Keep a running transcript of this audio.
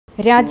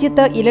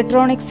രാജ്യത്ത്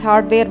electronics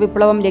hardware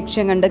വിപ്ലവം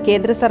ലക്ഷ്യം കണ്ട്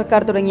കേന്ദ്ര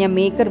സർക്കാർ തുടങ്ങിയ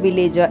മേക്കർ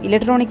വില്ലേജ്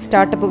ഇലക്ട്രോണിക്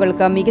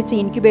സ്റ്റാർട്ടപ്പുകൾക്ക് മികച്ച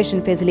ഇൻക്യുബേഷൻ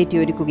ഫെസിലിറ്റി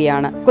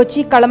ഒരുക്കുകയാണ്.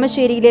 Kochi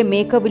കളമശ്ശേരിയിലെ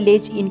maker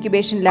village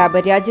incubation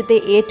lab രാജ്യത്തെ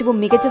ഏറ്റവും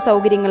മികച്ച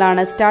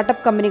സൗകര്യങ്ങളാണ്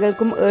സ്റ്റാർട്ടപ്പ്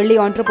കമ്പനികൾക്കും ഏർലി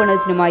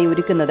ഓൺട്രപ്രണേഴ്സിനുമായി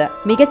ഒരുക്കുന്നത്.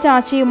 മികച്ച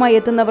ആശയവുമായി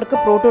എത്തുന്നവർക്ക്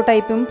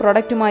പ്രോട്ടോടൈപ്പും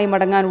പ്രൊഡക്റ്റുമായി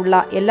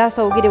മടങ്ങാനുള്ള എല്ലാ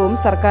സൗകര്യവും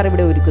സർക്കാർ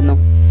ഇവിടെ ഒരുക്കുന്നു.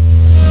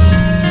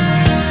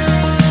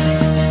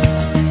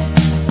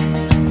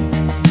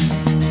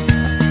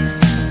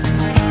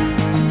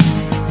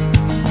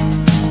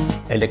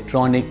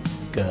 Electronic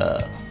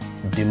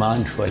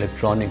demand for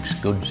electronics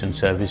goods and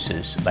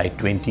services by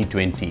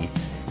 2020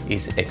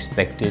 is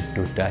expected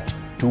to touch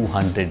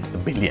 200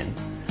 billion,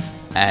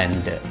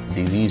 and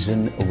the reason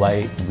why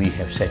we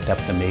have set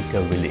up the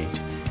Maker Village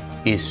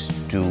is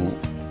to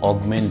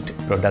augment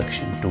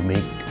production to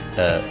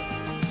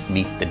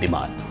meet the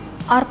demand.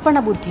 അർപ്പണ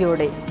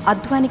ബുദ്ധിയോടെ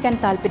അധ്വാനിക്കാൻ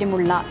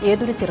താൽപ്പര്യമുള്ള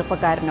ഏതൊരു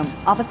ചെറുപ്പക്കാരനും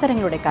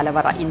അവസരങ്ങളുടെ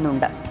കലവറ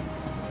ഇന്നുണ്ട്.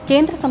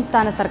 കേന്ദ്ര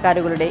സംസ്ഥാന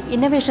സർക്കാരുകളുടെ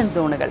innovation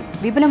സോണുകൾ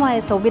വിപുലമായ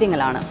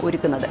സൗകര്യങ്ങളാണ്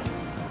ഒരുക്കുന്നത്.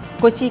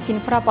 കൊച്ചി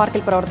കിൻഫ്ര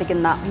പാർക്കിൽ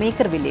പ്രവർത്തിക്കുന്ന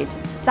മേക്കർ വില്ലേജ്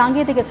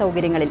സാങ്കേതിക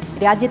സൗകര്യങ്ങളിൽ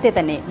രാജ്യത്തെ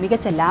തന്നെ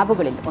മികച്ച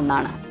ലാബുകളിൽ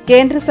ഒന്നാണ്.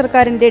 കേന്ദ്ര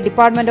സർക്കാരിന്റെ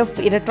department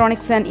of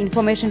electronics and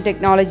information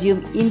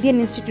ടെക്നോളജിയും Indian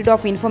institute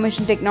of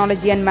information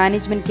technology and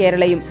management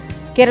കേരളയും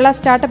Kerala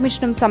startup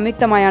മിഷനും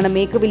സംയുക്തമായാണ്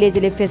മേക്കർ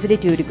വില്ലേജിലെ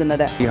ഫെസിലിറ്റി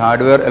ഒരുക്കുന്നത്. ഈ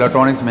ഹാർഡ്വെയർ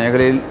ഇലക്ട്രോണിക്സ്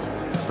മേഖലയിൽ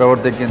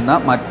പ്രവർത്തിക്കുന്ന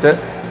മറ്റ്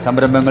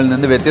സംരംഭങ്ങളിൽ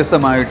നിന്ന്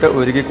വ്യത്യസ്തമായിട്ട്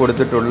ഒരുക്കി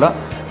കൊടുത്തിട്ടുള്ള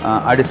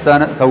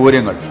അടിസ്ഥാന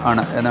സൗകര്യങ്ങൾ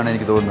ആണ് എന്നാണ്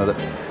എനിക്ക് തോന്നുന്നത്.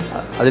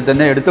 അതിൽ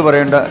തന്നെ എടുത്തു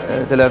പറയേണ്ട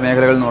ചില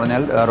മേഖലകൾ എന്ന്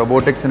പറഞ്ഞാൽ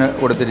റോബോട്ടിക്സിന്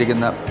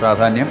കൊടുത്തിരിക്കുന്ന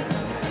പ്രാധാന്യം,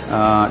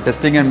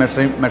 ടെസ്റ്റിംഗ് ആൻഡ്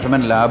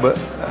മെഷർമെൻറ്റ് ലാബ്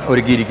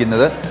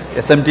ഒരുക്കിയിരിക്കുന്നത്,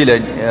 SMT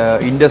line,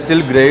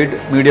 industrial grade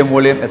medium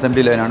volume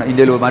SMT ലൈനാണ്.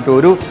 ഇന്ത്യയിൽ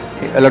മറ്റൊരു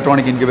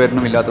ഇലക്ട്രോണിക്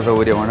ഇൻക്യുബേറ്ററിനും ഇല്ലാത്ത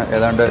സൗകര്യമാണ്.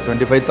 ഏതാണ്ട്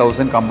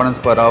 25,000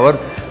 കമ്പണൻസ് പെർ അവർ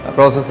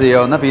പ്രോസസ്സ്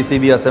ചെയ്യാവുന്ന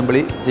PCB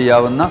അസംബ്ലി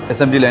ചെയ്യാവുന്ന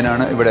SMT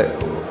ലൈനാണ് ഇവിടെ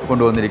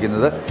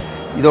കൊണ്ടുവന്നിരിക്കുന്നത്.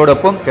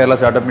 ഇതോടൊപ്പം കേരള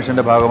സ്റ്റാർട്ടപ്പ്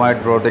മിഷൻ്റെ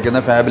ഭാഗമായിട്ട് പ്രവർത്തിക്കുന്ന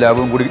ഫാബ്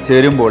ലാബും കൂടി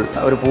ചേരുമ്പോൾ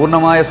ഒരു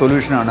പൂർണ്ണമായ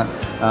സൊല്യൂഷനാണ്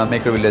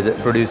മേക്കർ വില്ലേജ്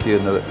പ്രൊഡ്യൂസ്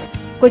ചെയ്യുന്നത്.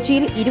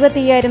 കൊച്ചിയിൽ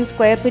 25,000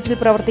 സ്ക്വയർ ഫീറ്റിൽ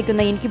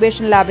പ്രവർത്തിക്കുന്ന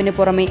ഇൻക്യുബേഷൻ ലാബിന്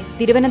പുറമെ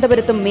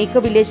തിരുവനന്തപുരത്തും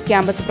മേക്കർ വില്ലേജ്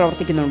ക്യാമ്പസ്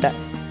പ്രവർത്തിക്കുന്നുണ്ട്.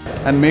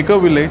 And Maker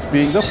Village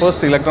being the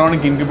first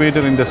electronic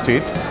incubator in the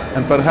state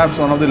and perhaps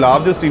one of the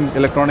largest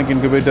electronic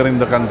incubator in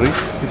the country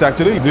is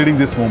actually leading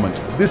this movement.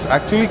 This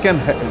actually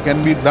can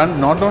be done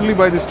not only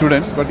by the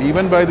students but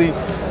even by the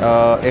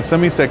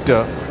SME sector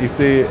if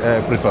they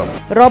prefer.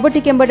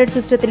 Robotic embedded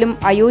സിസ്റ്റത്തിലും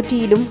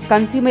IoTയിലും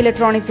consumer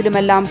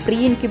ഇലക്ട്രോണിക്സിലുമെല്ലാം pre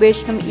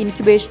ഇൻക്യുബേഷനും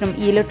ഇൻക്യുബേഷനും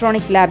ഈ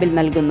electronic ലാബിൽ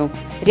നൽകുന്നു.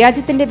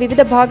 രാജ്യത്തിന്റെ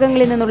വിവിധ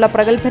ഭാഗങ്ങളിൽ നിന്നുള്ള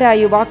പ്രഗത്ഭരായ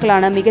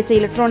യുവാക്കളാണ് മികച്ച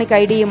ഇലക്ട്രോണിക്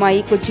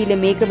ഐഡിയയുമായി കൊച്ചിയിലെ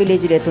മേക്കർ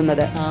വില്ലേജിൽ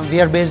എത്തുന്നത്. We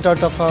are based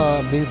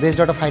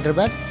out of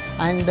Hyderabad,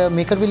 and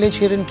Maker Village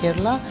here in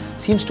Kerala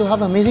seems to have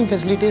amazing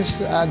facilities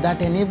that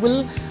enable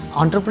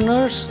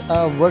entrepreneurs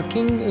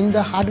working in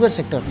the hardware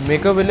sector.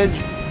 Maker Village,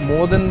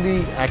 more than the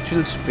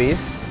actual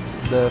space,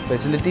 the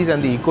facilities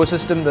and the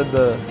ecosystem that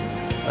the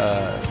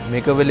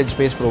Maker Village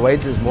space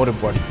provides is more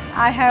important.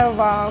 I have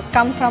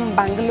come from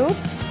Bangalore.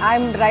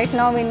 I'm right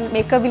now in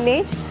Maker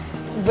Village.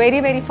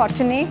 Very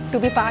fortunate to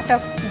be part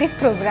of this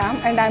program,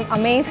 and I'm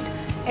amazed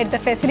at the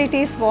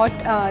facilities what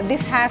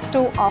this has to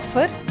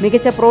offer.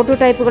 മികച്ച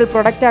പ്രോട്ടോടൈപ്പുകൾ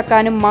product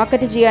ആക്കാനും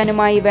market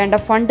ചെയ്യാനുമായി വേണ്ട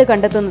fund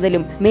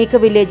കണ്ടെത്തുന്നതിലും maker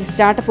village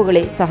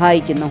സ്റ്റാർട്ടപ്പുകളെ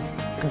സഹായിക്കുന്നു.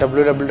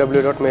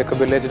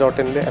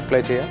 www.makervillage.in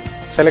apply ചെയ്യാം.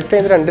 Select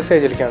ചെയ്യുന്ന 2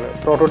 സ്റ്റേജിലേക്കാണ്.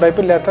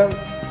 Prototype ഇല്ലാത്ത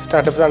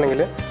startups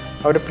ആണെങ്കിൽ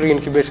അവർ pre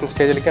incubation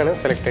സ്റ്റേജിലേക്കാണ്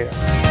select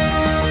ചെയ്യുക.